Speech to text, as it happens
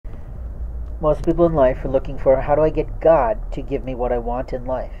Most people in life are looking for, how do I get God to give me what I want in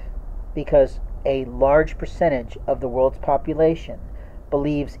life? Because a large percentage of the world's population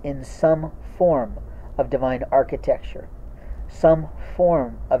believes in some form of divine architecture, some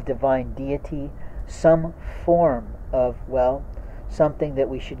form of divine deity, some form of, well, something that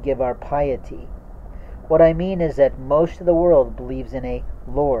we should give our piety. What I mean is that most of the world believes in a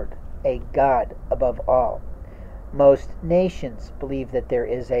Lord, a God above all. Most nations believe that there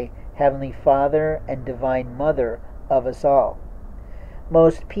is a Heavenly Father and Divine Mother of us all.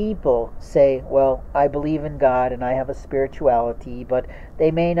 Most people say, well, I believe in God and I have a spirituality, but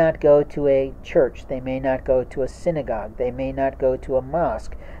they may not go to a church, they may not go to a synagogue, they may not go to a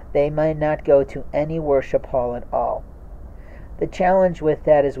mosque, they may not go to any worship hall at all. The challenge with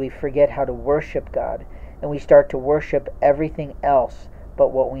that is we forget how to worship God, and we start to worship everything else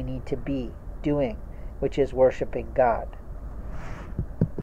but what we need to be doing, which is worshiping God.